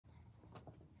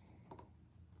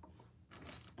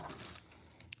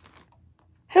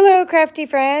Hello, crafty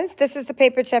friends. This is the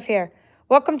Paper Chef here.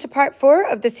 Welcome to part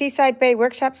 4 of the Seaside Bay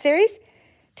Workshop series.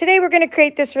 Today we're going to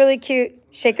create this really cute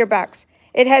shaker box.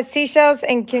 It has seashells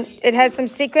and it has some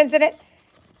sequins in it.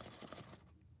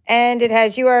 And it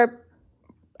has "You are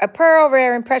a pearl,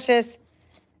 rare and precious."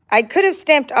 I could have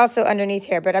stamped also underneath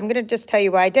here, but I'm going to just tell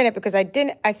you why I didn't, because I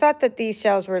thought that these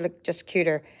shells were just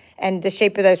cuter and the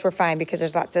shape of those were fine because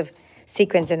there's lots of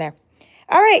sequins in there.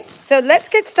 All right, so let's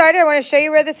get started. I want to show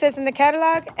you where this is in the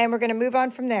catalog, and we're going to move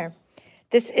on from there.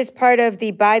 This is part of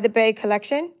the By the Bay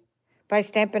collection by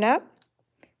Stampin' Up.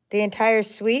 The entire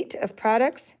suite of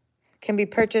products can be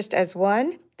purchased as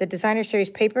one. The Designer Series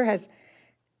paper has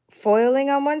foiling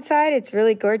on one side. It's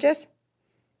really gorgeous.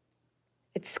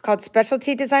 It's called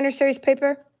Specialty Designer Series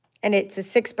paper, and it's a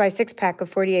 6x6 pack of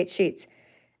 48 sheets.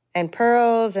 And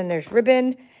pearls, and there's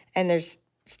ribbon, and there's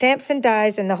stamps and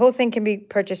dies, and the whole thing can be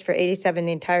purchased for $87,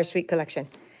 the entire suite collection.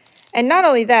 And not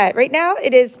only that, right now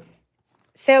it is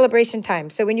celebration time.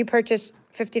 So when you purchase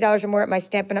 $50 or more at my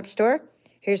Stampin' Up store,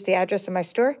 here's the address of my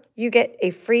store, you get a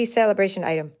free celebration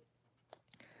item.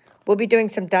 We'll be doing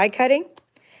some die cutting,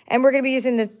 and we're going to be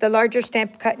using the larger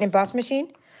stamp cut and emboss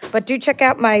machine. But do check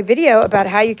out my video about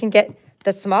how you can get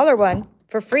the smaller one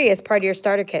for free as part of your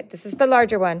starter kit. This is the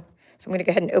larger one. So I'm going to go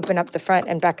ahead and open up the front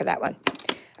and back of that one.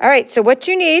 All right, so what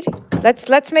you need,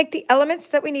 let's make the elements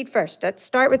that we need first. Let's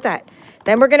start with that.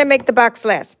 Then we're going to make the box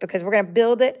last because we're going to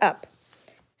build it up.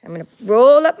 I'm going to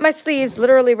roll up my sleeves,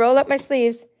 literally roll up my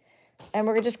sleeves, and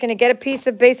we're just going to get a piece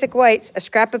of basic whites, a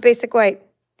scrap of basic white,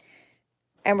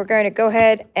 and we're going to go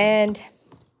ahead and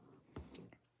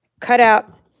cut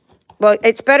out. Well,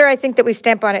 it's better, I think, that we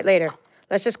stamp on it later.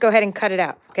 Let's just go ahead and cut it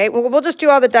out, okay? We'll just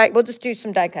do all the die. We'll just do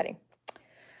some die cutting.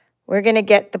 We're going to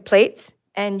get the plates.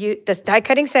 And this die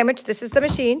cutting sandwich, this is the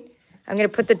machine. I'm going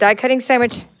to put the die cutting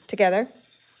sandwich together.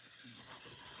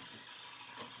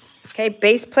 Okay,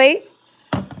 base plate.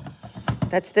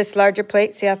 That's this larger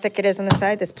plate. See how thick it is on the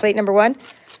side? That's plate number 1.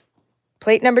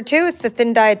 Plate number 2 is the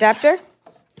thin die adapter.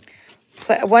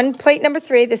 Plate number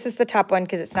 3, this is the top one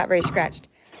because it's not very scratched.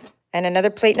 And another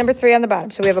plate number 3 on the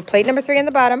bottom. So we have a plate number 3 on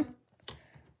the bottom.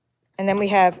 And then we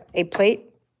have a plate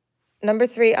number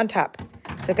 3 on top.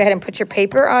 So go ahead and put your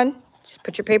paper on. Just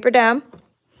put your paper down.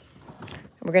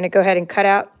 We're going to go ahead and cut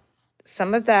out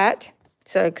some of that.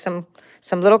 So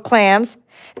some little clams.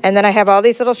 And then I have all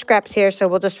these little scraps here, so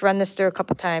we'll just run this through a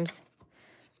couple times.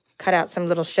 Cut out some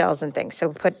little shells and things. So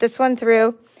we'll put this one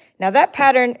through. Now that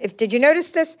pattern, did you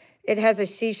notice this? It has a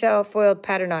seashell foiled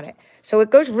pattern on it. So it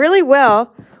goes really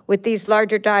well with these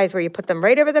larger dies where you put them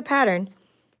right over the pattern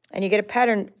and you get a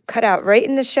pattern cut out right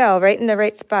in the shell, right in the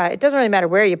right spot. It doesn't really matter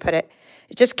where you put it.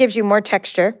 It just gives you more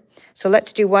texture. So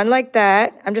let's do one like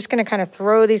that. I'm just going to kind of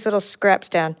throw these little scraps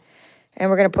down. And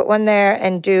we're going to put one there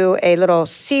and do a little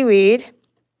seaweed.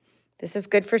 This is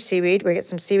good for seaweed. We get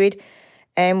some seaweed.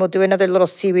 And we'll do another little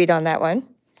seaweed on that one.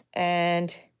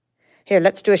 And here,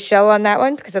 let's do a shell on that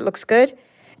one because it looks good.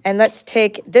 And let's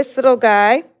take this little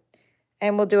guy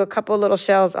and we'll do a couple little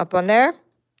shells up on there.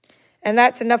 And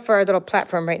that's enough for our little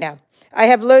platform right now. I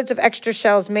have loads of extra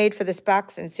shells made for this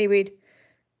box and seaweed.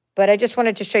 But I just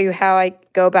wanted to show you how I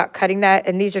go about cutting that.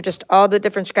 And these are just all the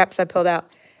different scraps I pulled out.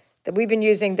 That we've been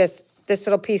using this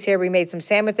little piece here. We made some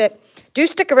sand with it. Do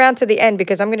stick around to the end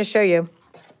because I'm going to show you.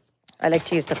 I like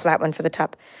to use the flat one for the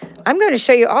top. I'm going to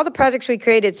show you all the projects we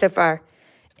created so far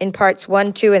in parts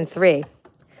 1, 2, and 3.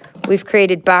 We've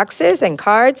created boxes and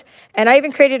cards. And I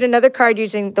even created another card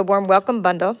using the Warm Welcome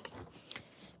bundle.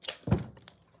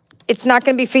 It's not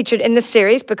going to be featured in this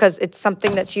series because it's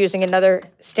something that's using another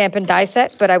Stampin' die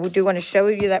set, but I do want to show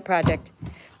you that project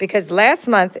because last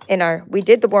month we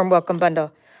did the Warm Welcome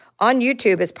bundle on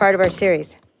YouTube as part of our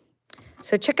series.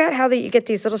 So check out how you get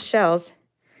these little shells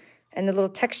and the little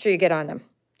texture you get on them.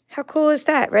 How cool is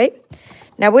that, right?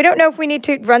 Now, we don't know if we need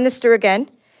to run this through again.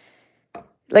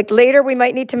 Like later, we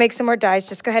might need to make some more dies.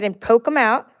 Just go ahead and poke them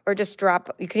out or just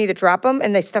drop. You can either drop them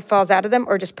and the stuff falls out of them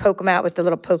or just poke them out with the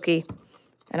little pokey.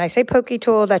 And I say pokey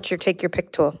tool, that's your take your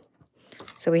pick tool.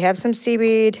 So we have some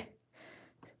seaweed.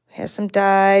 We have some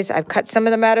dies. I've cut some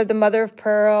of them out of the mother of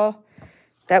pearl.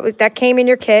 That came in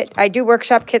your kit. I do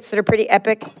workshop kits that are pretty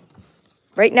epic.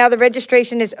 Right now the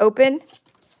registration is open.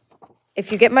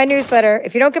 If you get my newsletter,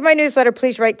 if you don't get my newsletter,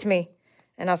 please write to me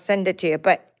and I'll send it to you.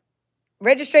 But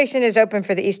registration is open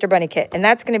for the Easter Bunny kit and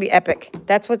that's going to be epic.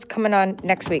 That's what's coming on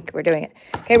next week. We're doing it.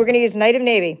 Okay, we're going to use Night of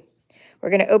Navy. We're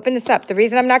going to open this up. The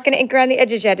reason I'm not going to ink around the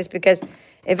edges yet is because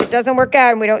if it doesn't work out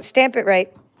and we don't stamp it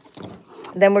right,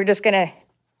 then we're just going to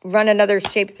run another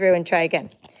shape through and try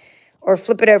again. Or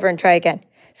flip it over and try again.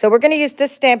 So we're going to use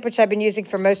this stamp, which I've been using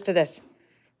for most of this.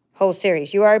 whole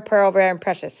series. You are a pearl, rare, and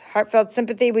precious. Heartfelt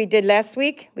sympathy we did last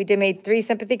week. We made 3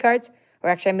 sympathy cards, or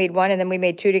actually I made 1 and then we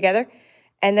made 2 together.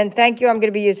 And then thank you, I'm going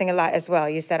to be using a lot as well.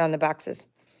 Use that on the boxes.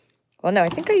 Well, no, I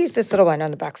think I used this little one on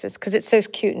the boxes because it's so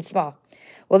cute and small.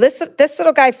 Well, this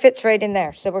little guy fits right in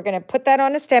there. So we're going to put that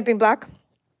on a stamping block.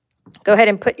 Go ahead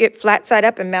and put your flat side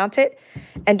up and mount it.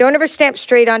 And don't ever stamp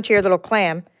straight onto your little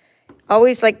clam.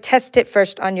 Always like test it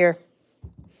first on your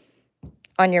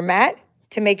mat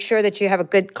to make sure that you have a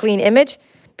good clean image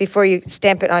before you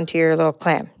stamp it onto your little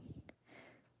clam.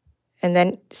 And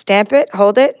then stamp it,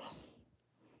 hold it.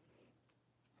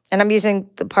 And I'm using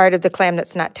the part of the clam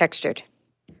that's not textured.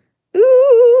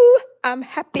 Ooh, I'm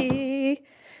happy,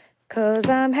 'cause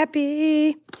I'm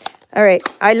happy. All right,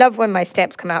 I love when my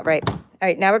stamps come out right. All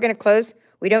right, now we're going to close.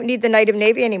 We don't need the Night of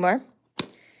Navy anymore.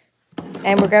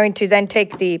 And we're going to then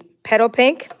take the petal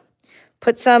pink,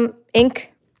 put some ink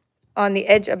on the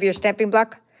edge of your stamping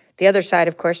block, the other side,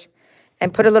 of course,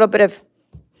 and put a little bit of,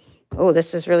 oh,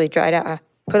 this is really dried out.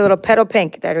 Put a little petal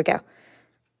pink, there we go.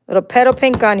 Little petal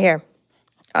pink on here,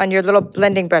 on your little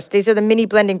blending brush. These are the mini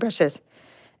blending brushes.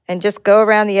 And just go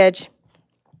around the edge.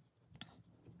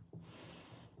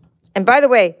 And by the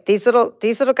way, these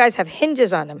little guys have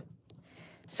hinges on them.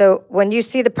 So when you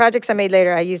see the projects I made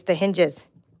later, I used the hinges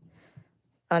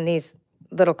on these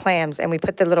little clams, and we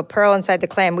put the little pearl inside the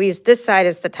clam. We use this side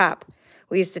as the top.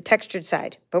 We use the textured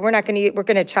side, but we're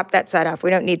going to chop that side off. We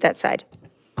don't need that side.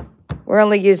 We're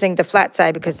only using the flat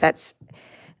side because that's,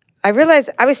 I realized,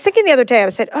 I was thinking the other day, I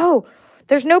said, oh,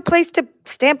 there's no place to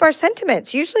stamp our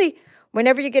sentiments. Usually,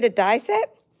 whenever you get a die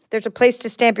set, there's a place to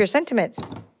stamp your sentiments.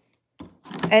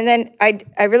 And then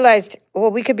I realized,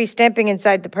 well, we could be stamping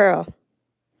inside the pearl.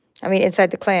 I mean,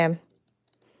 inside the clam.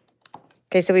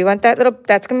 Okay, so we want that little,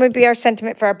 that's going to be our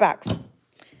sentiment for our box.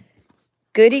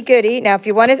 Goody, goody. Now, if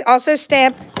you want to also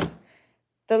stamp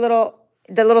the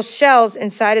little shells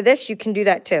inside of this, you can do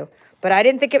that too. But I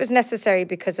didn't think it was necessary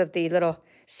because of the little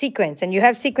sequins. And you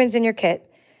have sequins in your kit.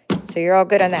 So you're all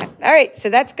good on that. All right, so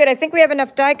that's good. I think we have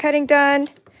enough die cutting done.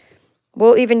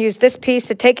 We'll even use this piece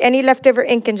to take any leftover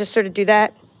ink and just sort of do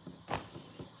that.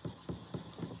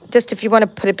 Just if you want to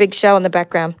put a big shell in the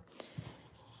background.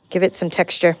 Give it some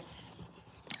texture.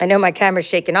 I know my camera's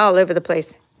shaking all over the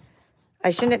place.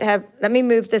 I shouldn't have, let me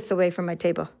move this away from my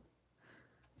table.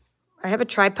 I have a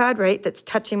tripod, right, that's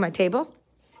touching my table.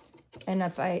 And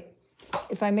if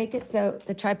I make it so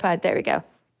the tripod, there we go,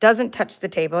 doesn't touch the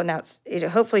table. Now it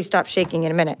hopefully stops shaking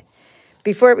in a minute.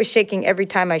 Before it was shaking every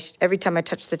time I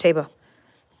touched the table.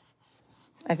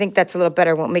 I think that's a little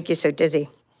better. Won't make you so dizzy.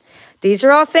 These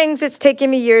are all things it's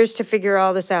taken me years to figure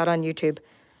all this out on YouTube.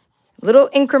 Little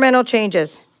incremental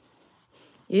changes.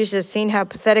 You should have seen how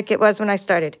pathetic it was when I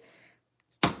started.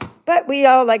 But we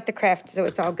all like the craft, so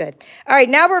it's all good. All right,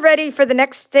 now we're ready for the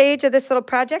next stage of this little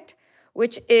project,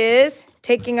 which is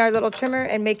taking our little trimmer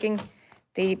and making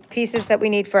the pieces that we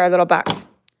need for our little box.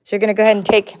 So you're going to go ahead and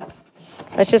take,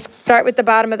 let's just start with the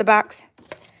bottom of the box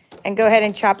and go ahead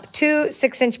and chop 2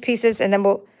 6-inch pieces, and then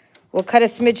we'll cut a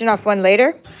smidgen off one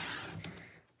later.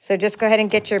 So just go ahead and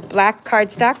get your black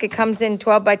cardstock. It comes in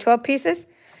 12 by 12 pieces,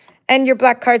 and your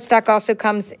black cardstock also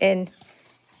comes in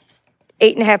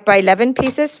 8.5 by 11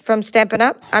 pieces from Stampin'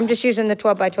 Up. I'm just using the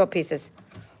 12 by 12 pieces.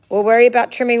 We'll worry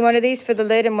about trimming one of these for the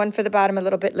lid and one for the bottom a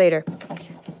little bit later,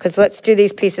 because let's do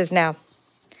these pieces now.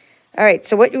 All right,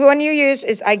 so what you want to use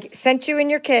is, I sent you in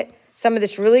your kit some of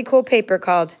this really cool paper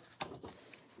called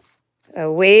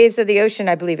Waves of the Ocean,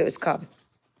 I believe it was called.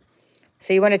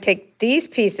 So you want to take these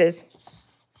pieces,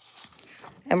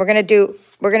 and we're going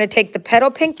to take the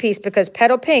petal pink piece, because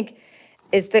petal pink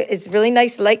is really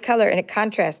nice light color and it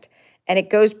contrasts, and it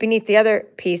goes beneath the other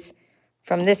piece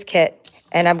from this kit,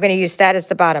 and I'm going to use that as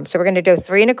the bottom. So we're going to do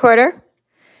 3 1/4,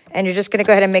 and you're just going to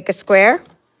go ahead and make a square.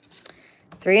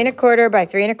 3 1/4 by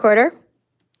 3 1/4.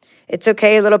 It's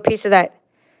okay, a little piece of that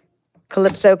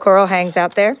Calypso coral hangs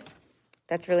out there.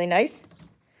 That's really nice.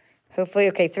 Hopefully,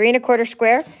 okay, 3 1/4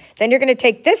 square. Then you're going to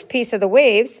take this piece of the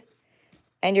waves,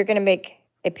 and you're going to make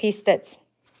a piece that's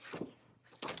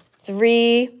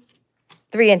 3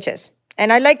 inches.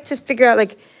 And I like to figure out,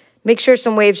 like, make sure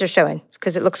some waves are showing,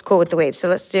 because it looks cool with the waves. So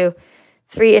let's do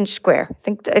 3-inch square.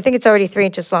 I think it's already 3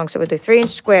 inches long, so we'll do 3-inch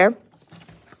square.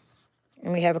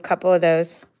 And we have a couple of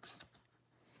those.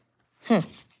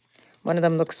 One of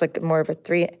them looks like more of a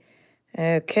 3.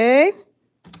 Okay.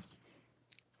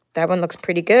 That one looks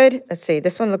pretty good. Let's see.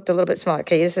 This one looked a little bit smaller.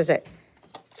 Okay, this is it.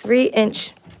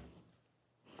 3-inch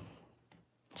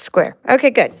square. Okay,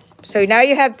 good. So now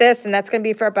you have this, and that's going to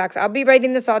be for our box. I'll be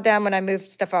writing this all down when I move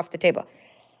stuff off the table.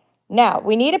 Now,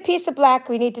 we need a piece of black.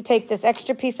 We need to take this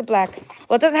extra piece of black.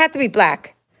 Well, it doesn't have to be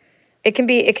black. It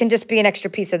can just be an extra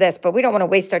piece of this, but we don't want to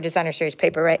waste our designer series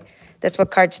paper, right? That's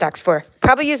what cardstock's for.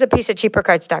 Probably use a piece of cheaper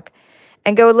cardstock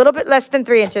and go a little bit less than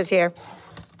 3 inches here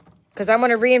because I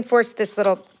want to reinforce this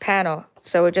little panel.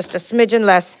 So just a smidgen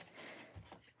less.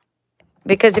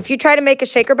 Because if you try to make a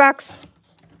shaker box,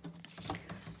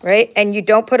 right, and you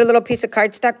don't put a little piece of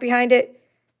cardstock behind it,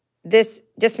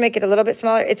 just make it a little bit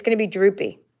smaller, it's going to be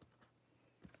droopy.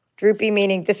 Droopy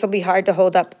meaning this will be hard to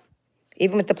hold up.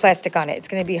 Even with the plastic on it, it's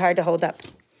going to be hard to hold up.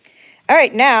 All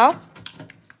right, now,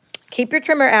 keep your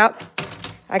trimmer out.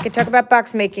 I can talk about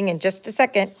box making in just a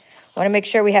second. I want to make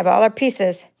sure we have all our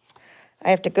pieces.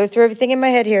 I have to go through everything in my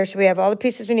head here so we have all the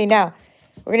pieces we need. Now,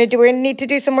 we're going to need to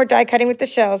do some more die cutting with the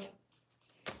shells.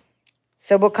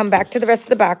 So we'll come back to the rest of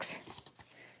the box.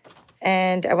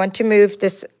 And I want to move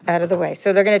this out of the way.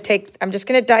 So they're going to take, I'm just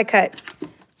going to die cut.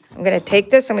 I'm going to take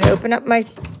this, I'm going to open up my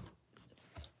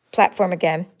platform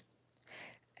again.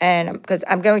 And because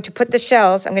I'm going to put the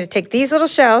shells, I'm going to take these little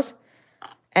shells,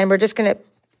 and we're just going to,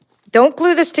 don't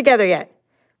glue this together yet.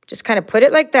 Just kind of put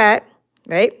it like that,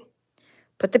 right?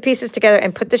 Put the pieces together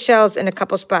and put the shells in a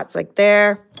couple spots, like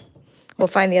there. We'll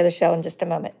find the other shell in just a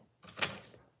moment.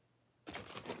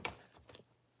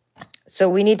 So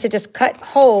we need to just cut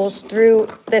holes through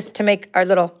this to make our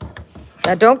little,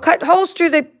 now don't cut holes through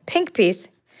the pink piece,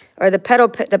 or the petal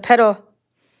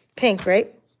pink,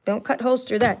 right? Don't cut holes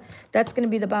through that. That's going to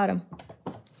be the bottom.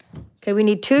 Okay, we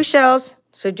need 2 shells.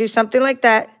 So do something like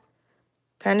that.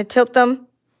 Kind of tilt them.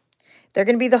 They're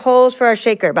going to be the holes for our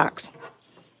shaker box.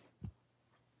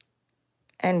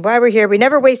 And while we're here, we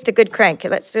never waste a good crank.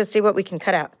 Let's just see what we can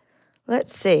cut out.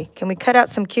 Let's see. Can we cut out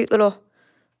some cute little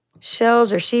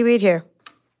shells or seaweed here?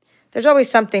 There's always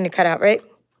something to cut out, right?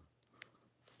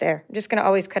 There. I'm just going to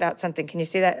always cut out something. Can you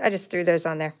see that? I just threw those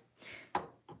on there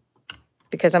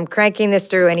because I'm cranking this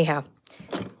through anyhow.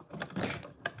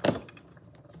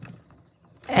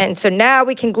 And so now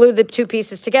we can glue the 2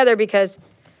 pieces together because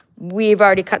we've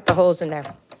already cut the holes in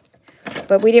there.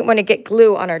 But we didn't want to get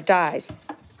glue on our dies.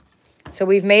 So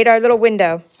we've made our little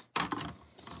window.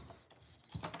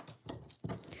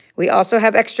 We also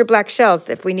have extra black shells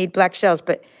if we need black shells,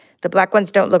 but the black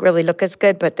ones don't really look as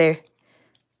good, but they're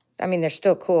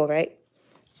still cool, right?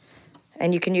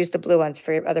 And you can use the blue ones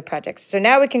for your other projects. So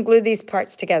now we can glue these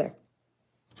parts together.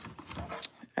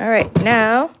 All right,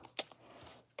 now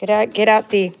get out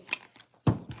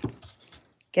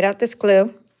this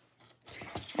glue,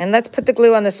 and let's put the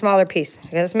glue on the smaller piece.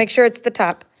 Let's make sure it's the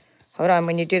top. Hold on,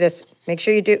 when you do this, make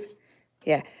sure you do,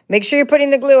 make sure you're putting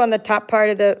the glue on the top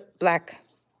part of the black.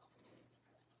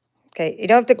 Okay, you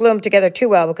don't have to glue them together too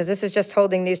well because this is just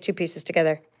holding these 2 pieces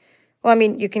together. Well, I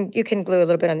mean, you can glue a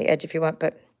little bit on the edge if you want,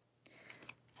 but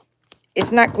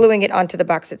it's not gluing it onto the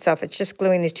box itself. It's just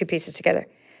gluing these 2 pieces together.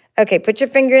 Okay, put your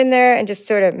finger in there and just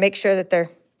sort of make sure that they're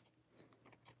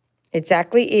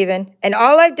exactly even. And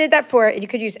all I did that for, and you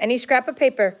could use any scrap of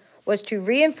paper, was to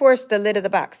reinforce the lid of the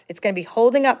box. It's going to be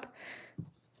holding up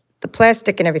the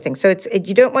plastic and everything. So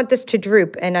you don't want this to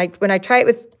droop. And when I try it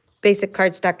with basic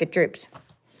cardstock, it droops.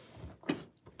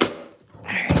 All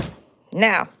right,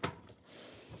 now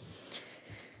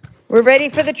we're ready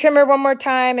for the trimmer one more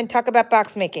time and talk about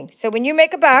box making. So when you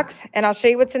make a box, and I'll show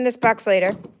you what's in this box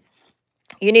later,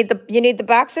 you need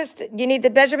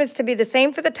the measurements to be the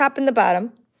same for the top and the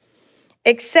bottom,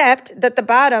 except that the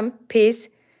bottom piece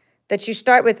that you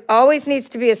start with always needs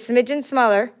to be a smidgen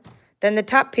smaller than the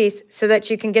top piece so that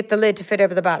you can get the lid to fit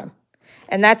over the bottom.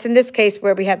 And that's in this case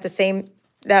where we have the same,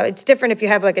 now it's different if you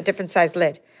have like a different size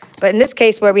lid. But in this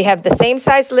case where we have the same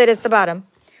size lid as the bottom,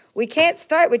 we can't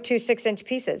start with 2 6-inch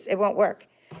pieces. It won't work.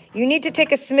 You need to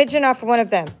take a smidgen off one of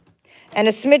them. And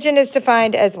a smidgen is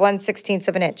defined as 1/16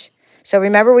 of an inch. So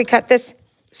remember we cut this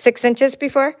 6 inches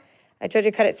before? I told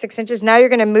you cut it 6 inches. Now you're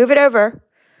going to move it over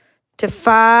to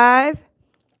 5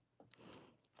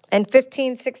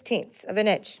 15/16 of an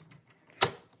inch.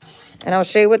 And I'll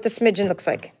show you what the smidgen looks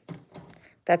like.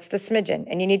 That's the smidgen.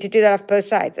 And you need to do that off both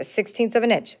sides, a 1/16 of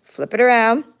an inch. Flip it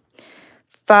around,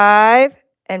 5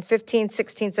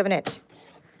 15/16 of an inch.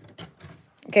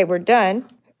 Okay, we're done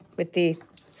with the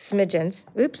smidgens.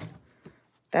 Oops,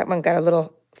 that one got a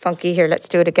little funky here. Let's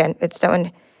do it again. It's that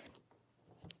one.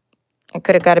 I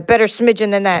could have got a better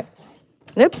smidgen than that.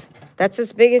 Oops, that's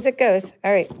as big as it goes.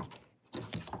 All right.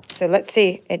 So let's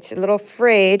see. It's a little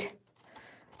frayed.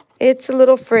 It's a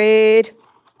little frayed.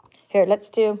 Here,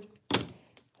 let's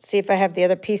see if I have the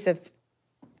other piece of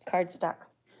cardstock.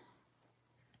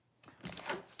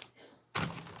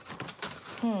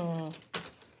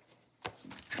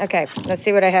 Okay, let's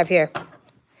see what I have here.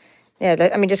 Yeah,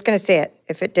 I'm just going to see it.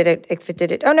 If it did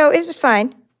it. Oh, no, it was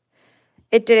fine.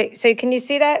 It did it. So can you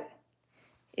see that?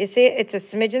 You see it's a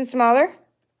smidgen smaller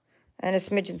and a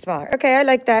smidgen smaller. Okay, I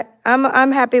like that.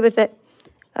 I'm happy with it.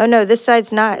 Oh no, this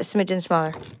side's not a smidgen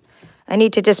smaller. I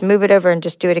need to just move it over and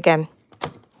just do it again.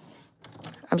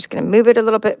 I'm just going to move it a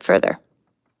little bit further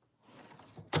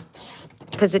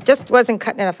because it just wasn't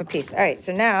cutting enough a piece. All right,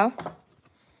 so now,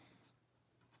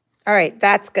 all right,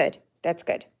 that's good. That's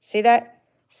good. See that?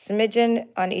 Smidgen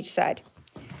on each side.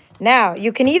 Now,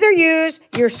 you can either use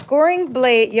your scoring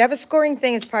blade. You have a scoring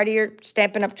thing as part of your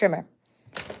Stampin' Up! Trimmer.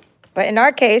 But in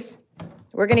our case,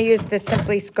 we're going to use this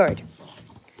Simply Scored.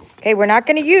 Okay, we're not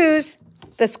going to use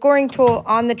the scoring tool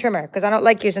on the trimmer because I don't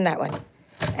like using that one.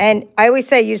 And I always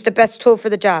say use the best tool for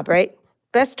the job, right?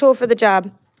 Best tool for the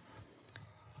job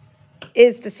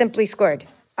is the Simply Scored.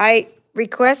 I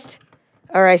request,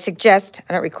 or I suggest,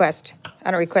 I don't request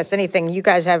anything. You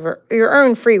guys have your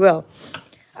own free will.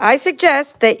 I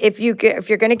suggest that if you're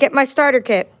going to get my starter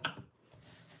kit,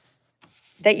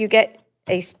 that you get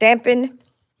a Stampin',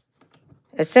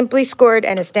 a Simply Scored,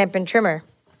 and a Stampin' trimmer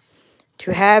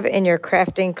to have in your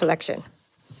crafting collection,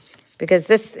 because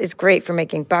this is great for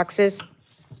making boxes.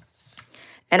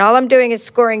 And all I'm doing is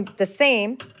scoring the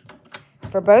same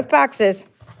for both boxes,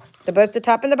 both the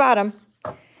top and the bottom.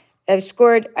 I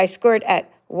scored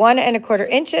at 1 1/4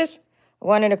 inches,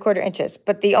 1 1/4 inches.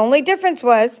 But the only difference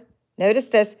was, notice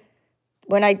this,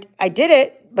 when I did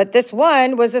it, but this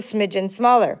one was a smidgen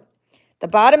smaller. The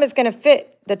bottom is going to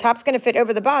fit, the top's going to fit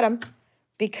over the bottom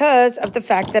because of the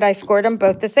fact that I scored them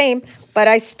both the same, but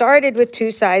I started with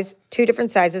two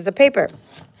different sizes of paper.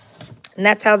 And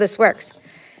that's how this works.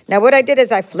 Now what I did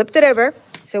is I flipped it over.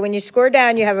 So when you score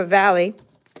down, you have a valley,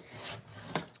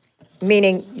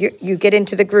 meaning you get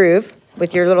into the groove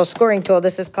with your little scoring tool.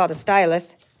 This is called a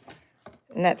stylus,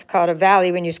 and that's called a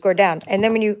valley when you score down. And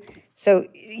then so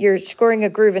you're scoring a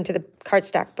groove into the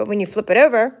cardstock. But when you flip it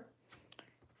over,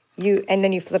 and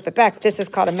then you flip it back, this is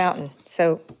called a mountain.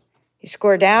 So you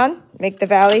score down, make the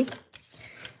valley,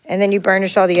 and then you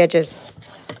burnish all the edges,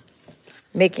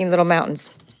 making little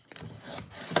mountains.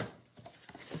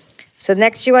 So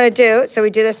next you want to do, so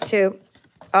we do this to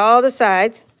all the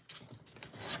sides.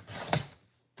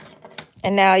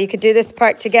 And now you could do this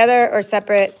part together or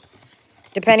separate,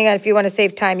 depending on if you want to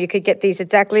save time. You could get these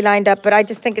exactly lined up, but I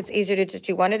just think it's easier to just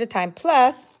do one at a time.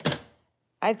 Plus,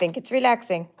 I think it's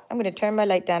relaxing. I'm going to turn my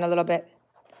light down a little bit.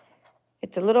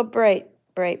 It's a little bright.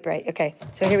 Okay,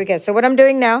 so here we go. So what I'm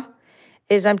doing now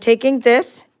is I'm taking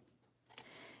this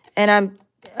and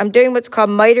I'm doing what's called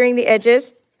mitering the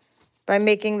edges by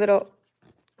making little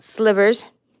slivers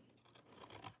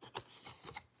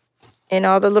in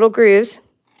all the little grooves.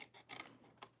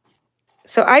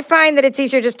 So I find that it's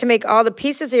easier just to make all the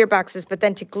pieces of your boxes, but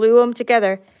then to glue them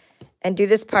together and do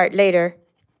this part later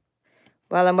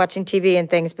while I'm watching TV and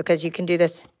things, because you can do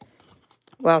this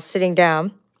while sitting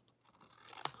down.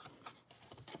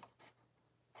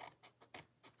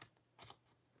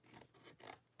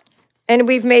 And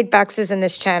we've made boxes in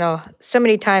this channel so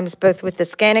many times, both with the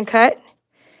scan and cut,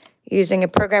 using a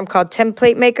program called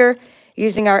Template Maker,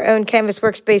 using our own Canvas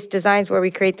Workspace designs where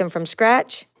we create them from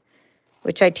scratch,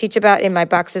 which I teach about in my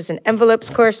Boxes and Envelopes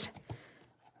course.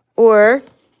 And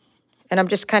I'm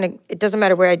just kind of, it doesn't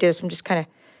matter where I do this, I'm just kind of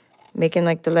making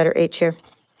like the letter H here.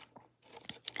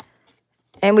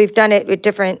 And we've done it with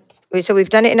so we've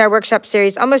done it in our workshop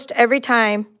series. Almost every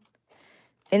time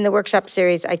in the workshop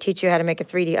series, I teach you how to make a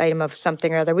 3D item of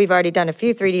something or other. We've already done a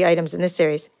few 3D items in this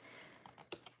series.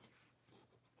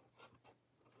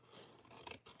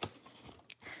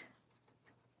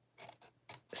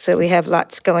 So we have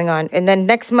lots going on. And then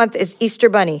next month is Easter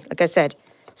Bunny, like I said.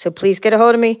 So please get a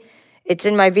hold of me. It's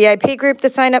in my VIP group to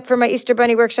sign up for my Easter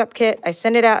Bunny workshop kit. I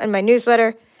send it out in my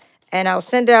newsletter, and I'll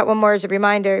send it out one more as a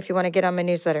reminder if you want to get on my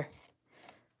newsletter.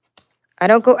 I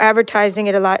don't go advertising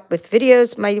it a lot with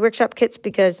videos, my workshop kits,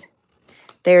 because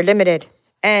they are limited.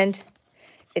 And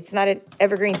it's not an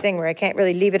evergreen thing where I can't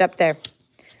really leave it up there.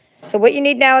 So what you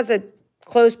need now is a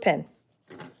clothespin.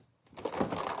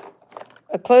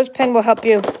 A clothespin will help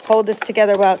you hold this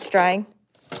together while it's drying.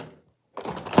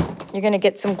 You're going to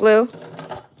get some glue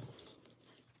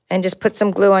and just put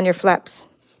some glue on your flaps.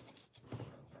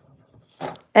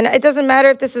 And it doesn't matter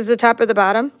if this is the top or the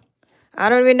bottom. I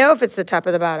don't even know if it's the top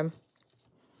or the bottom,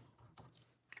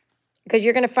 because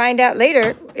you're going to find out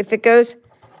later if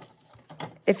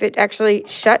it actually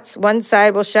shuts. One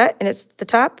side will shut and it's the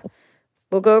top.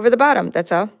 We'll go over the bottom.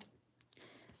 That's all.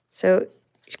 So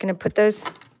you're going to put those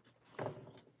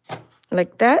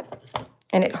like that,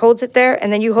 and it holds it there,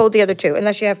 and then you hold the other two,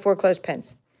 unless you have 4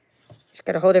 clothespins. Just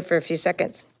got to hold it for a few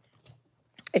seconds.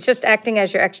 It's just acting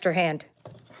as your extra hand.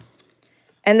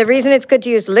 And the reason it's good to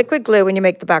use liquid glue when you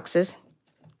make the boxes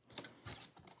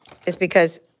is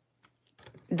because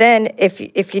then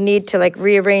if you need to like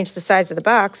rearrange the size of the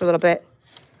box a little bit,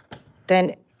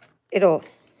 then it'll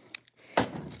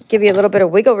give you a little bit of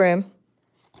wiggle room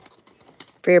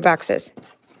for your boxes.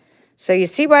 So you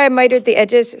see why I mitered the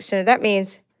edges? So that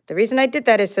means the reason I did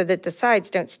that is so that the sides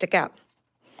don't stick out.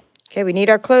 Okay, we need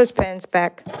our clothespins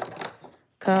back.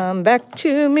 Come back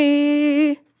to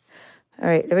me. All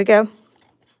right, there we go.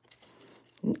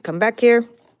 Come back here.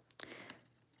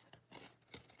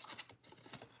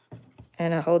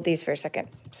 And I'll hold these for a second.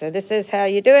 So this is how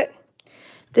you do it.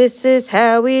 This is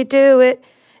how we do it.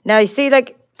 Now you see,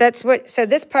 like, that's what, so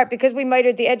this part, because we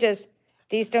mitered the edges,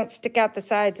 these don't stick out the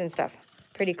sides and stuff.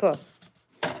 Pretty cool.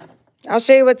 I'll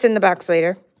show you what's in the box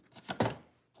later.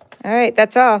 All right,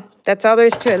 that's all. That's all there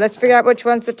is to it. Let's figure out which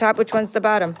one's the top, which one's the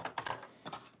bottom.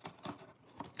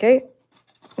 Okay,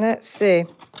 let's see.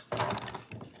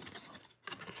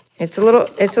 It's a little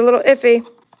iffy.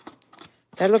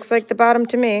 That looks like the bottom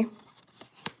to me.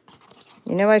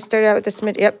 You know, I started out with this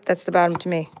mid. Yep, that's the bottom to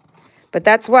me. But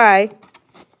that's why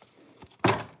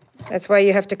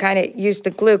you have to kind of use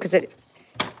the glue, because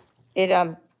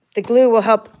the glue will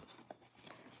help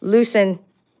loosen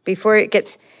before it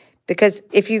gets, because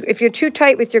if you're too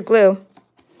tight with your glue,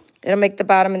 it'll make the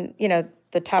bottom and, you know,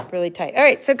 the top really tight. All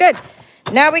right, so good.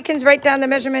 Now we can write down the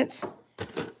measurements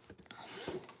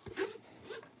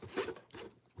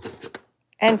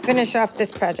and finish off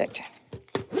this project.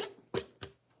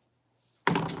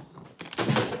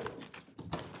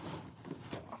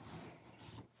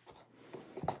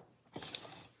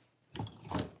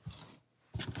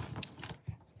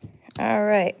 All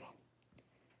right.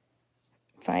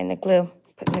 Find the glue.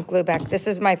 Putting the glue back. This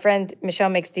is my friend Michelle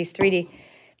makes these 3D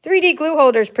glue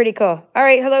holders. Pretty cool. All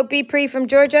right. Hello, B. Pre from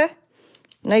Georgia.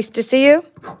 Nice to see you.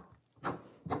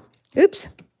 Oops.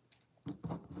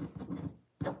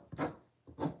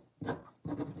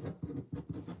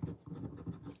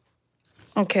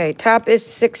 Okay. Top is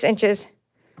 6 inches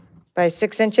by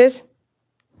 6 inches.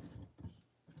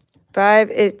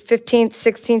 5 is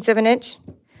 15/16 of an inch.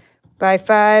 By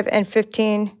 5 and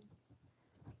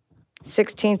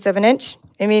 15/16 of an inch,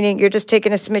 meaning you're just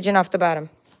taking a smidgen off the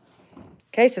bottom.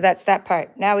 Okay, so that's that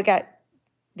part. Now we got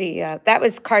the, that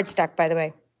was cardstock, by the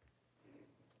way.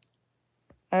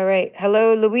 All right,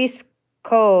 hello, Luis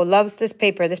Cole, loves this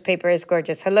paper. This paper is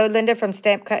gorgeous. Hello, Linda from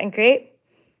Stamp, Cut, and Create.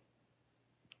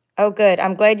 Oh, good.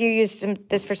 I'm glad you used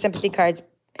this for sympathy cards.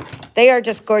 They are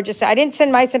just gorgeous. I didn't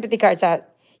send my sympathy cards out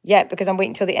yet because I'm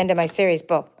waiting till the end of my series.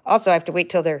 But also I have to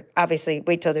wait till they're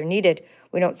needed.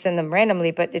 We don't send them randomly,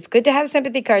 but it's good to have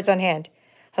sympathy cards on hand.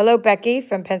 Hello, Becky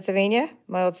from Pennsylvania,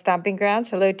 my old stomping grounds.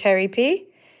 Hello, Terry P.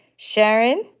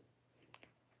 Sharon,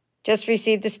 just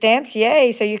received the stamps.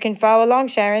 Yay, so you can follow along,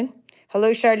 Sharon.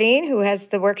 Hello, Charlene, who has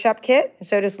the workshop kit, and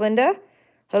so does Linda.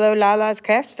 Hello, Lala's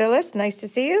Crafts. Phyllis, nice to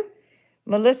see you.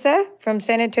 Melissa from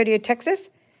San Antonio, Texas.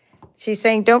 She's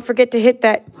saying, don't forget to hit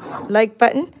that like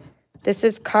button. This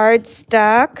is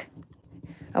cardstock.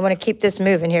 I want to keep this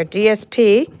moving here.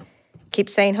 DSP. Keep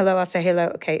saying hello. I'll say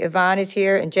hello. Okay, Yvonne is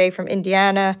here and Jay from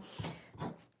Indiana.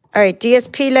 All right,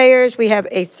 DSP layers. We have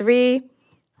a 3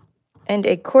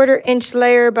 1/4 inch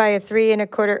layer by a 3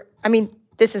 1/4. I mean,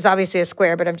 this is obviously a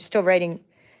square, but I'm still writing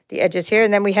the edges here.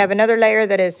 And then we have another layer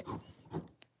that is,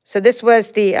 so this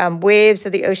was the Waves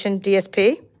of the Ocean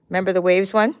DSP. Remember the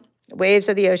Waves one? Waves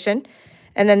of the Ocean.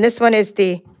 And then this one is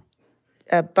the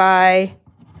By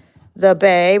the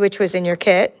Bay, which was in your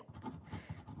kit.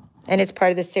 And it's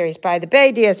part of this series, By the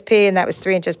Bay DSP, and that was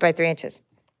 3 inches by 3 inches.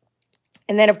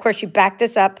 And then, of course, you back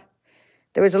this up.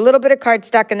 There was a little bit of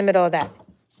cardstock in the middle of that,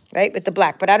 right, with the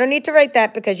black. But I don't need to write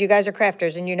that because you guys are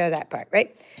crafters and you know that part,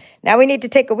 right? Now we need to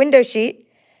take a window sheet,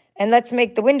 and let's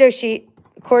make the window sheet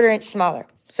a 1/4 inch smaller.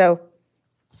 So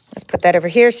let's put that over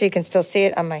here so you can still see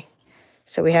it on my...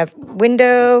 So we have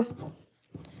window...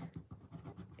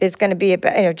 is going to be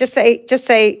about, you know, just say 2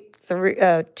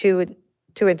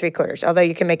 3/4. Although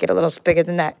you can make it a little bigger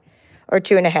than that, or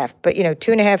 2 1/2. But you know,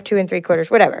 2 1/2, 2 3/4,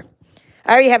 whatever.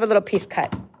 I already have a little piece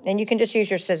cut, and you can just use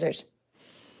your scissors.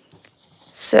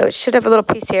 So it should have a little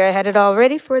piece here. I had it all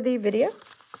ready for the video.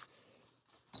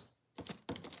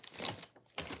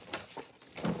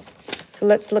 So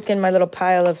let's look in my little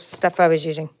pile of stuff I was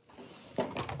using.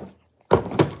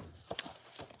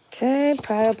 Okay,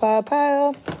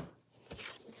 pile.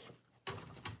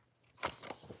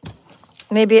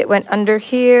 Maybe it went under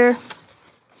here.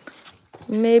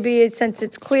 Maybe since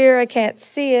it's clear, I can't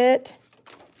see it.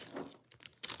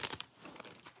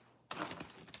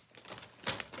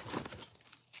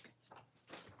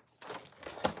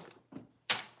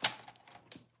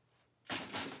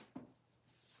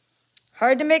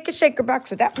 Hard to make a shaker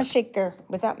box without my shaker,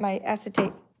 without my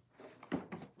acetate.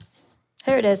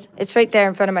 There it is. It's right there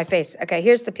in front of my face. Okay,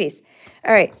 here's the piece.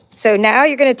 All right, so now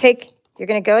you're going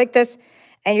to go like this,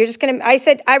 and you're just going to,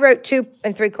 I wrote 2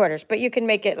 3/4, but you can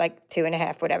make it like 2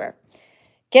 1/2, whatever.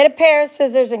 Get a pair of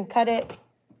scissors and cut it,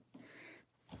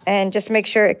 and just make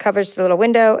sure it covers the little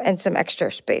window and some extra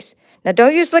space. Now,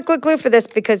 don't use liquid glue for this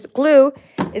because glue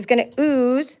is going to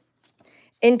ooze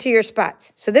into your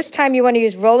spots. So this time you want to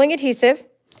use rolling adhesive,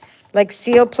 like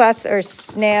Seal Plus or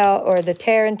Snail or the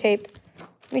tear and tape.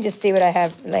 Let me just see what I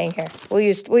have laying here. We'll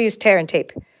use tear and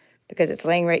tape because it's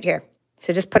laying right here.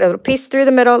 So just put a little piece through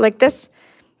the middle like this.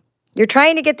 You're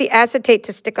trying to get the acetate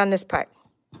to stick on this part.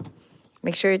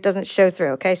 Make sure it doesn't show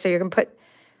through, okay? So you're going to put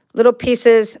little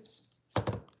pieces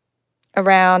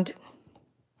around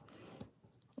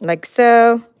like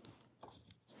so.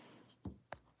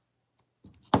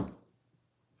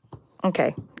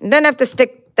 Okay, you don't have to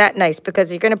stick that nice because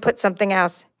you're going to put something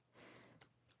else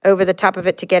over the top of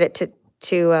it to get it to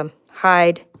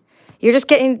hide. You're just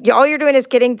getting, all you're doing is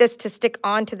getting this to stick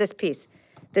onto this piece.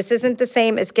 This isn't the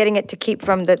same as getting it to keep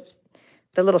from the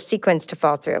little sequins to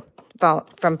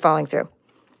from falling through.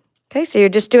 Okay, so you're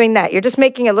just doing that. You're just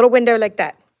making a little window like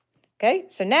that. Okay,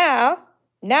 so now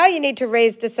you need to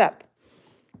raise this up.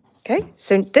 Okay,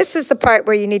 so this is the part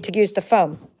where you need to use the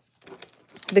foam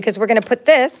because we're going to put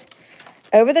this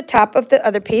over the top of the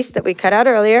other piece that we cut out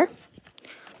earlier.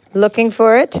 Looking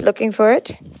for it.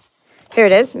 Here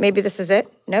it is. Maybe this is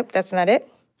it. Nope, that's not it.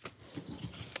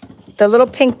 The little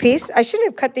pink piece. I shouldn't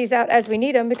have cut these out as we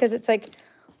need them because it's like,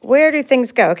 where do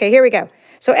things go? Okay, here we go.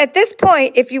 So at this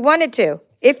point, if you wanted to,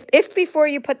 if before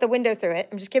you put the window through it,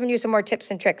 I'm just giving you some more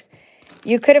tips and tricks.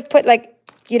 You could have put like,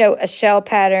 you know, a shell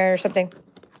pattern or something.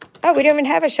 Oh, we don't even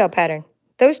have a shell pattern.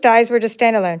 Those dies were just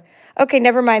standalone. Okay,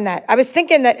 never mind that. I was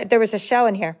thinking that there was a shell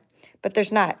in here, but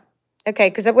there's not.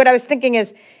 Okay, because what I was thinking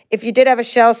is if you did have a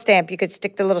shell stamp, you could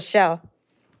stick the little shell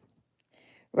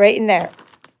right in there.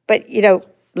 But, you know,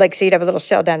 like so you'd have a little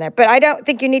shell down there. But I don't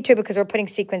think you need to because we're putting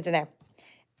sequins in there.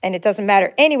 And it doesn't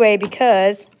matter anyway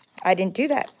because I didn't do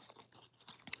that.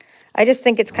 I just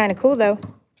think it's kind of cool, though,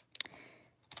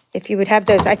 if you would have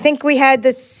those. I think we had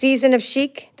the Season of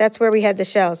Chic. That's where we had the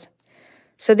shells.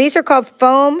 So these are called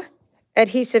foam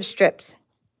adhesive strips.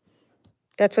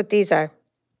 That's what these are.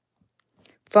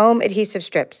 Foam adhesive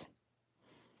strips.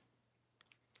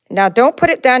 Now, don't put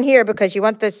it down here because you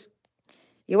want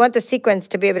the sequins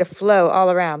to be able to flow all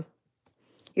around.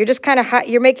 You're just kind of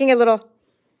you're making a little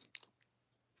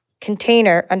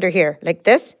container under here like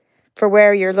this for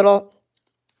where your little,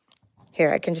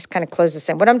 here, I can just kind of close this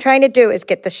in. What I'm trying to do is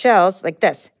get the shells like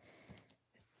this,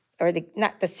 or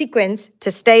not the sequins,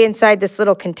 to stay inside this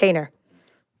little container.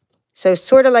 So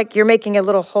sort of like you're making a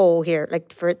little hole here,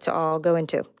 like for it to all go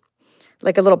into,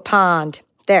 like a little pond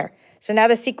there. So now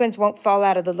the sequins won't fall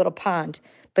out of the little pond.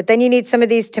 But then you need some of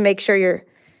these to make sure your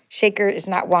shaker is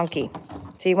not wonky.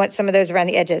 So you want some of those around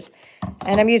the edges.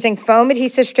 And I'm using foam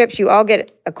adhesive strips. You all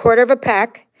get 1/4 of a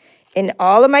pack in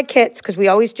all of my kits because we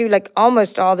always do, like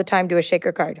almost all the time, do a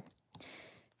shaker card.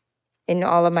 In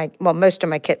all of my, well, most of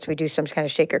my kits, we do some kind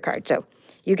of shaker card. So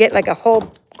you get like a whole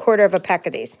 1/4 of a pack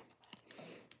of these.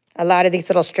 A lot of these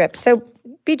little strips. So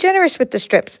be generous with the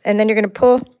strips. And then you're going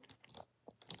to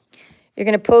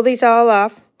pull these all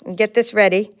off and get this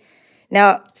ready.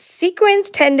 Now, sequins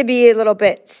tend to be a little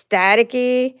bit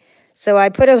staticky, so I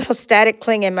put a little static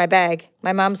cling in my bag.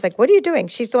 My mom's like, what are you doing?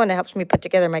 She's the one that helps me put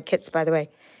together my kits, by the way.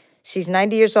 She's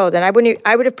 90 years old, and I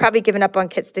would have probably given up on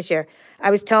kits this year.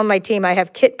 I was telling my team I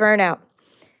have kit burnout,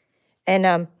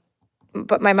 and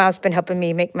but my mom's been helping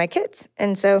me make my kits,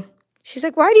 and so she's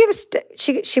like, why do you have a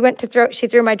she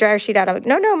threw my dryer sheet out. I'm like,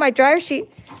 no, my dryer sheet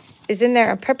is in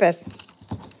there on purpose.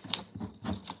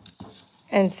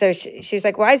 And so she was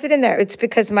like, why is it in there? It's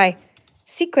because my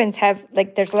sequins have,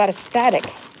 like, there's a lot of static.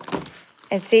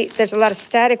 And see, there's a lot of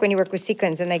static when you work with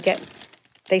sequins, and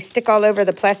they stick all over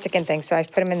the plastic and things, so I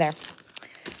put them in there.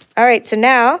 All right, so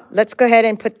now let's go ahead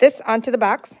and put this onto the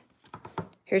box.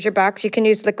 Here's your box. You can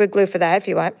use liquid glue for that if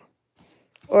you want,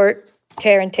 or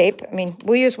tear and tape. I mean,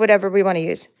 we'll use whatever we want to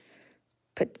use.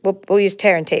 But we'll use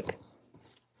tear and tape.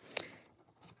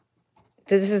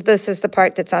 This is the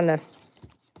part that's on the...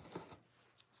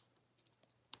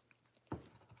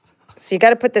 So you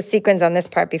got to put the sequins on this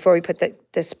part before we put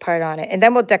this part on it. And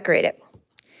then we'll decorate it,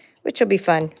 which will be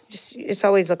fun. It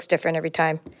always looks different every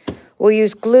time. We'll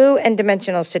use glue and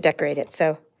dimensionals to decorate it.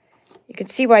 So you can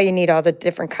see why you need all the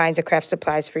different kinds of craft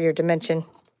supplies for your dimension.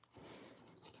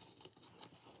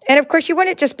 And, of course, you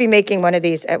wouldn't just be making one of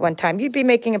these at one time. You'd be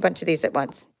making a bunch of these at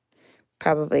once,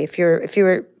 probably, if you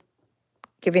were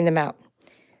giving them out,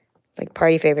 like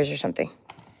party favors or something.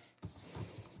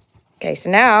 Okay,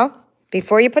 so now...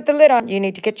 before you put the lid on, you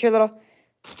need to get your little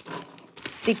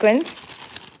sequins.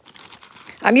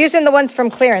 I'm using the ones from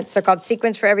clearance. They're called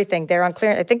Sequins for Everything. They're on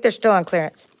clearance. I think they're still on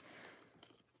clearance.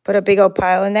 Put a big old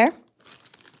pile in there.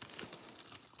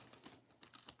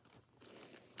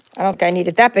 I don't think I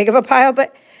needed that big of a pile,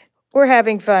 but we're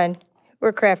having fun.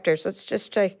 We're crafters. Let's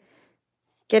just try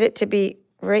get it to be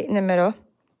right in the middle.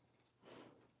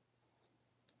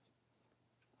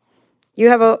 You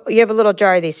have a little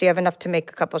jar of these, so you have enough to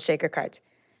make a couple shaker cards.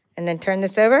 And then turn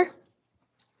this over.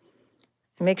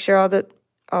 Make sure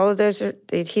all of those are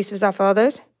the adhesives off all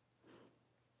those.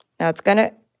 Now it's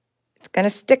gonna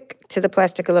stick to the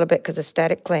plastic a little bit because of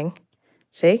static cling.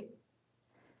 See?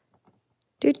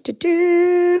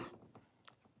 Do.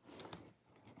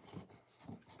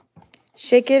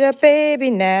 Shake it up,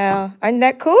 baby, now. Isn't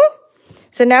that cool?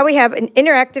 So now we have an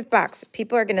interactive box.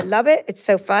 People are gonna love it. It's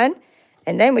so fun.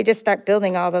 And then we just start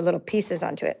building all the little pieces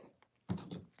onto it.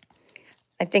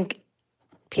 I think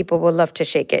people will love to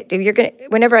shake it.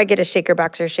 Whenever I get a shaker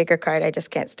box or a shaker card, I just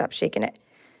can't stop shaking it.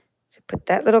 So put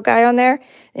that little guy on there.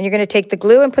 And you're gonna take the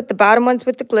glue and put the bottom ones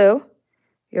with the glue,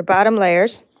 your bottom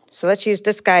layers. So let's use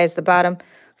this guy as the bottom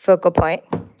focal point.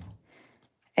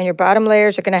 And your bottom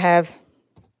layers are gonna have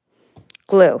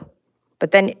glue.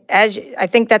 But then I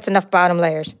think that's enough bottom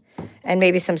layers and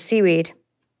maybe some seaweed.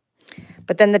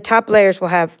 But then the top layers will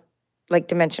have like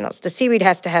dimensionals. The seaweed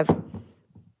has to have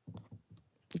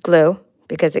glue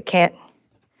because you can't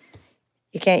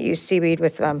use seaweed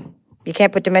with, you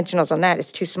can't put dimensionals on that.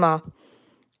 It's too small.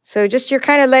 So just you're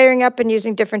kind of layering up and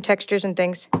using different textures and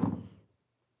things.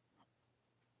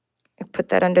 Put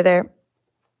that under there.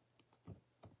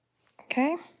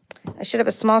 Okay. I should have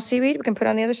a small seaweed we can put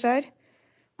on the other side.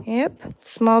 Yep,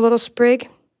 small little sprig.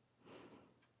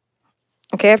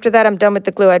 Okay, after that, I'm done with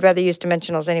the glue. I'd rather use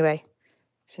dimensionals anyway.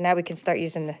 So now we can start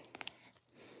using the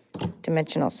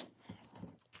dimensionals.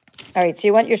 All right, so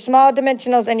you want your small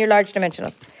dimensionals and your large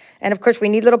dimensionals. And of course, we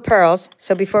need little pearls.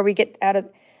 So before we get out of,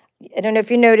 I don't know if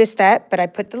you noticed that, but I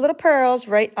put the little pearls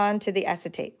right onto the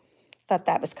acetate. Thought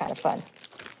that was kind of fun.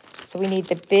 So we need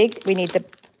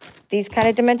these kind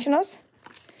of dimensionals.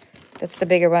 That's the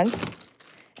bigger ones.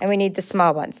 And we need the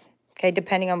small ones, okay,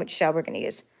 depending on which shell we're going to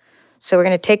use. So we're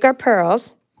going to take our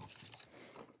pearls,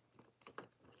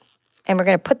 and we're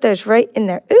going to put those right in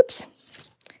there. Oops.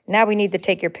 Now we need the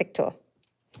Take Your Pick tool.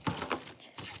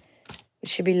 It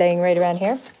should be laying right around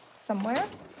here somewhere.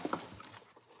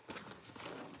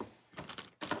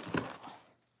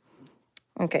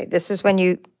 Okay, this is when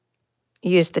you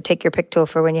use the Take Your Pick tool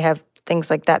for when you have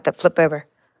things like that flip over.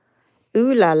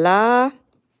 Ooh la la.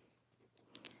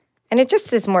 And it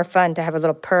just is more fun to have a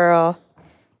little pearl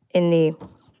in the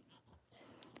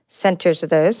centers of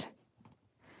those.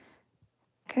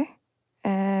 Okay,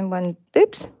 and one,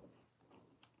 oops.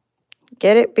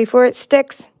 Get it before it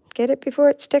sticks. Get it before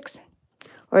it sticks.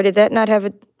 Or did that not have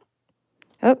a,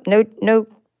 oh, no.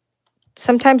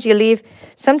 Sometimes you leave,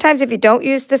 sometimes if you don't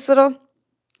use this little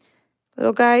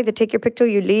guy, the Take Your Pick tool,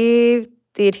 you leave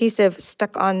the adhesive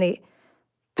stuck on the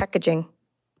packaging.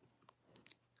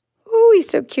 Oh, he's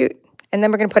so cute. And then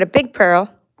we're going to put a big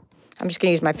pearl. I'm just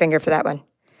going to use my finger for that one.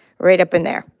 Right up in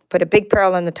there. Put a big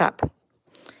pearl on the top.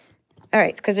 All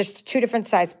right, because there's two different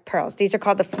size pearls. These are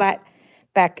called the flat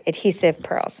back adhesive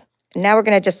pearls. And now we're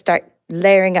going to just start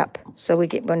layering up. So we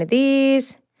get one of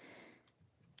these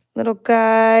little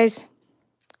guys.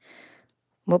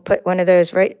 We'll put one of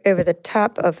those right over the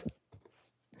top of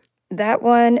that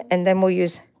one. And then we'll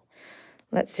use,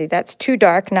 let's see, that's too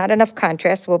dark, not enough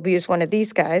contrast. We'll use one of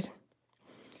these guys.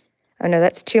 Oh, no,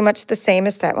 that's too much the same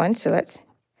as that one. So let's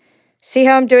see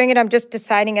how I'm doing it. I'm just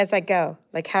deciding as I go,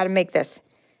 like how to make this.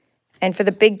 And for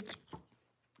the big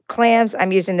clams,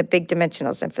 I'm using the big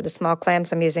dimensionals. And for the small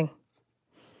clams, I'm using,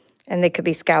 and they could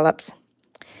be scallops,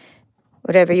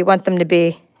 whatever you want them to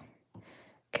be.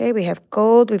 Okay, we have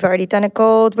gold. We've already done it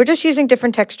gold. We're just using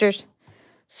different textures.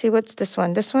 See, what's this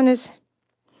one? This one is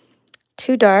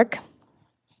too dark.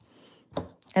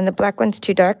 And the black one's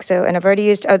too dark, so, and I've already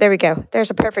used, oh, there we go. There's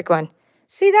a perfect one.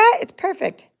 See that? It's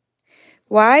perfect.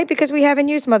 Why? Because we haven't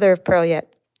used mother of pearl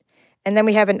yet. And then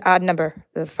we have an odd number,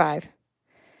 the 5.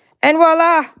 And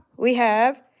voila! We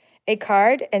have a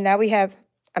card, and now we have,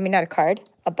 I mean, not a card,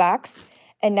 a box.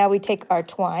 And now we take our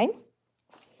twine.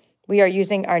 We are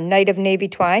using our Night of Navy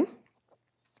twine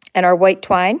and our white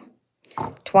twine.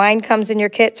 Twine comes in your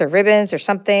kits or ribbons or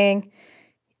something.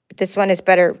 But this one is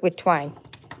better with twine.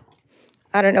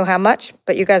 I don't know how much,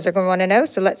 but you guys are going to want to know,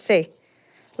 so let's see.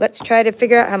 Let's try to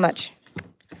figure out how much.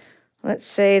 Let's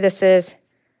say this is,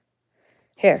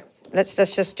 here, let's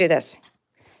just do this.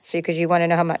 So, because you want to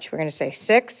know how much. We're going to say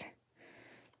 6,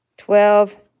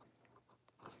 12,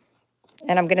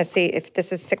 And I'm going to see if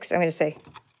this is 6, I'm going to say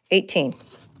 18.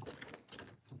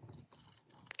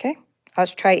 Okay,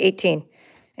 let's try 18.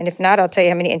 And if not, I'll tell you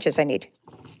how many inches I need.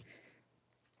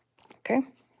 Okay,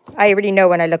 I already know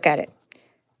when I look at it.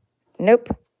 Nope.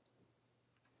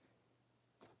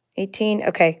 18,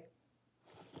 okay.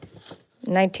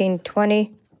 19,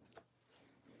 20.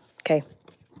 Okay.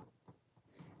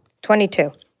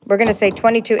 22. We're going to say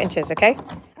 22 inches, okay?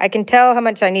 I can tell how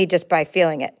much I need just by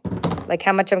feeling it, like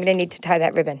how much I'm going to need to tie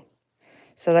that ribbon.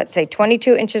 So let's say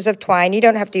 22 inches of twine. You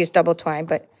don't have to use double twine,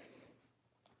 but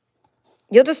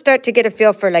you'll just start to get a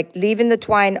feel for like leaving the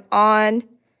twine on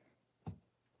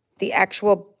the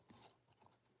actual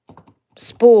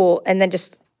spool and then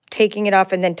just taking it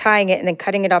off and then tying it and then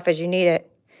cutting it off as you need it.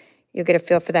 You'll get a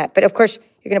feel for that. But of course,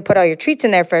 you're going to put all your treats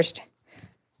in there first.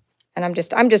 And I'm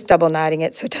just double knotting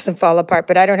it so it doesn't fall apart,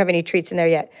 but I don't have any treats in there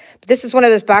yet. But this is one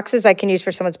of those boxes I can use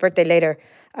for someone's birthday later.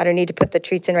 I don't need to put the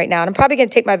treats in right now. And I'm probably going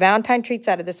to take my Valentine treats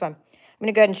out of this one. I'm going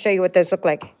to go ahead and show you what those look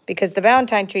like because the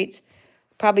Valentine treats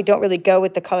probably don't really go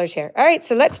with the colors here. All right,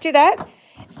 so let's do that.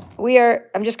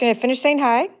 I'm just going to finish saying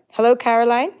hi. Hello,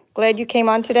 Caroline. Glad you came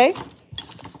on today.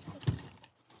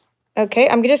 Okay,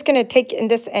 I'm just going to take in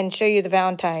this and show you the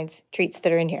Valentine's treats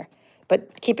that are in here.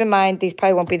 But keep in mind, these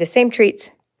probably won't be the same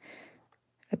treats.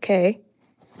 Okay,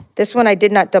 this one I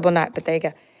did not double knot, but there you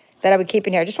go. That I would keep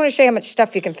in here. I just want to show you how much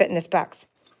stuff you can fit in this box.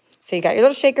 So you got your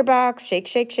little shaker box, shake,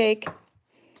 shake, shake.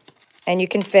 And you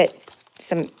can fit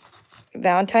some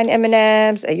Valentine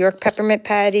M&Ms, a York peppermint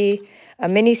patty, a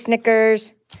mini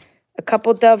Snickers, a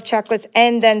couple Dove chocolates,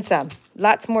 and then some.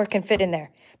 Lots more can fit in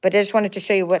there. But I just wanted to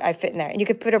show you what I fit in there. And you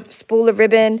could put a spool of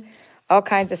ribbon, all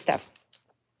kinds of stuff.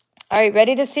 All right,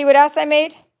 ready to see what else I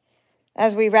made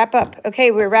as we wrap up?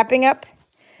 Okay, we're wrapping up.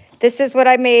 This is what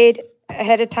I made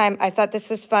ahead of time. I thought this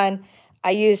was fun.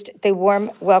 I used the warm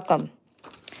welcome.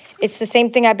 It's the same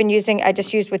thing I've been using. I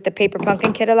just used with the paper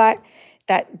pumpkin kit a lot.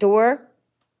 That door.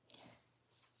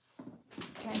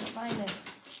 Trying to find it.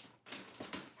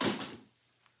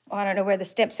 Oh, I don't know where the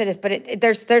stamp set is, but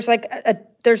there's like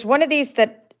there's one of these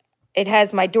that it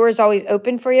has my door is always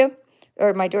open for you,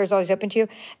 or my door is always open to you,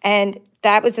 and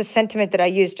that was a sentiment that I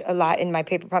used a lot in my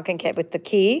paper pumpkin kit with the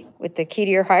key to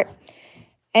your heart.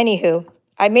 Anywho,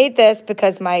 I made this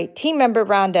because my team member,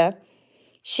 Rhonda,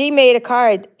 she made a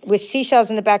card with seashells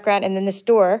in the background and then this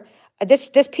door. This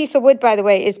piece of wood, by the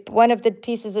way, is one of the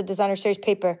pieces of designer series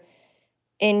paper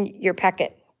in your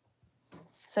packet.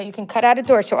 So you can cut out a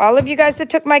door. So all of you guys that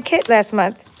took my kit last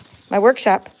month, my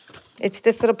workshop, it's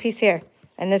this little piece here.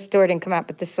 And this door didn't come out,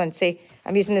 but this one, see,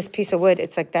 I'm using this piece of wood.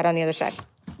 It's like that on the other side.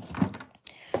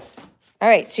 All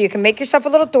right, so you can make yourself a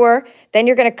little door. Then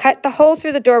you're going to cut the hole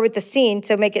through the door with the seam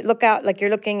to make it look out like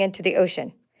you're looking into the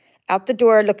ocean. Out the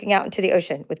door, looking out into the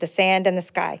ocean with the sand and the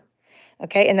sky.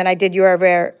 Okay, and then I did Your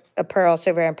Rare, a Pearl,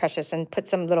 So Rare and Precious, and put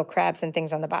some little crabs and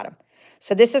things on the bottom.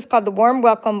 So this is called the Warm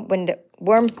Welcome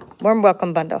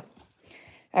Welcome Bundle.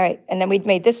 All right, and then we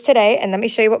made this today, and let me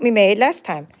show you what we made last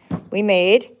time. We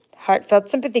made heartfelt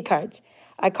sympathy cards.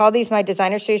 I call these my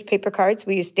designer series paper cards.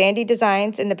 We used Dandy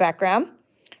Designs in the background,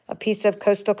 a piece of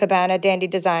Coastal Cabana Dandy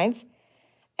Designs.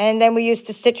 And then we used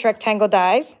the stitch rectangle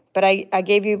dies, but I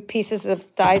gave you pieces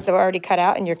of dies that were already cut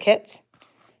out in your kits.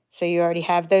 So you already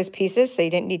have those pieces, so you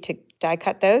didn't need to die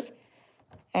cut those.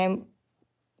 And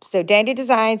so Dandy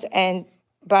Designs and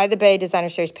By the Bay Designer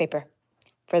Series paper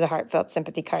for the heartfelt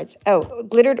sympathy cards. Oh,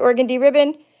 glittered organdy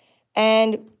ribbon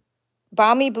and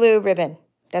balmy blue ribbon.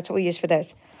 That's what we used for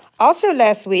those. Also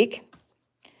last week,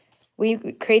 we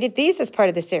created these as part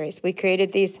of the series. We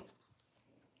created these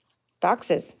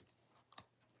boxes.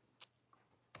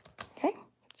 Okay,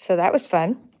 so that was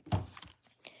fun.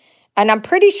 And I'm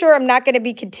pretty sure I'm not going to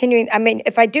be continuing. I mean,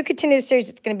 if I do continue the series,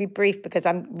 it's going to be brief because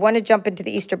I want to jump into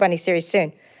the Easter Bunny series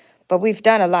soon. But we've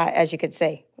done a lot, as you could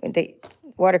see, with the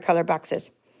watercolor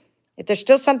boxes. If there's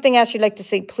still something else you'd like to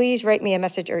see, please write me a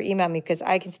message or email me because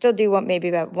I can still do one, maybe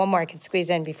about one more I can squeeze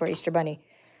in before Easter Bunny.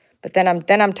 But then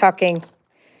I'm talking.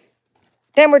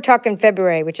 Then we're talking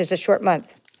February, which is a short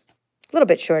month, a little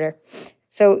bit shorter.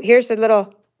 So here's the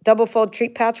little double fold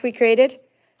treat pouch we created.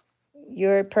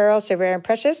 Your Pearl, So Rare and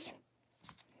Precious.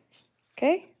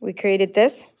 Okay, we created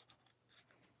this.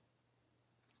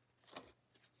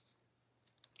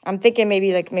 I'm thinking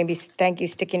maybe thank you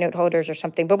sticky note holders or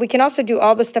something. But we can also do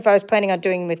all the stuff I was planning on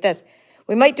doing with this.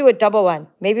 We might do a double one.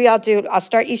 Maybe I'll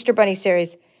start Easter Bunny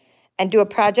series and do a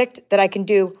project that I can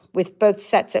do with both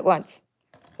sets at once.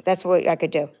 That's what I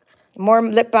could do. More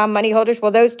lip balm money holders.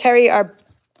 Well, those, Terry, are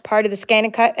part of the scan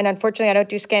and cut. And unfortunately, I don't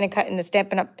do scan and cut in the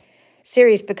Stampin' Up!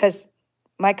 Series because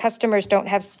my customers don't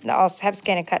all have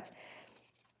scan and cuts.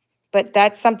 But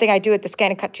that's something I do with the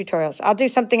scan and cut tutorials. I'll do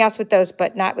something else with those,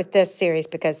 but not with this series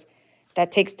because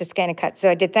that takes the scan and cut. So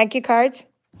I did thank you cards.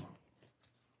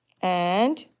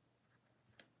 And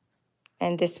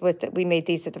this was we made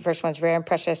these are the first ones, rare and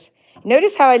precious.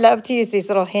 Notice how I love to use these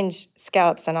little hinge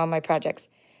scallops on all my projects.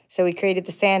 So we created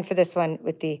the sand for this one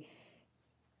with the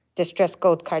distressed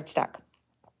gold cardstock.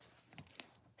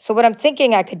 So what I'm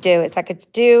thinking I could do is I could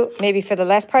do maybe for the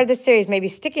last part of the series, maybe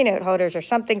sticky note holders or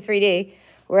something 3D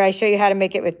where I show you how to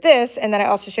make it with this. And then I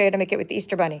also show you how to make it with the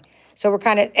Easter Bunny. So we're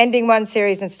kind of ending one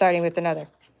series and starting with another.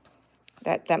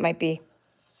 That might be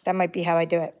how I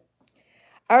do it.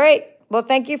 All right. Well,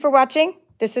 thank you for watching.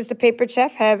 This is the Paper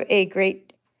Chef. Have a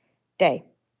great day.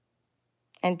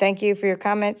 And thank you for your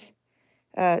comments.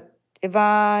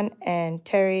 Yvonne and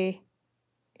Terry,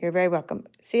 you're very welcome.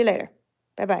 See you later.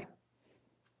 Bye-bye.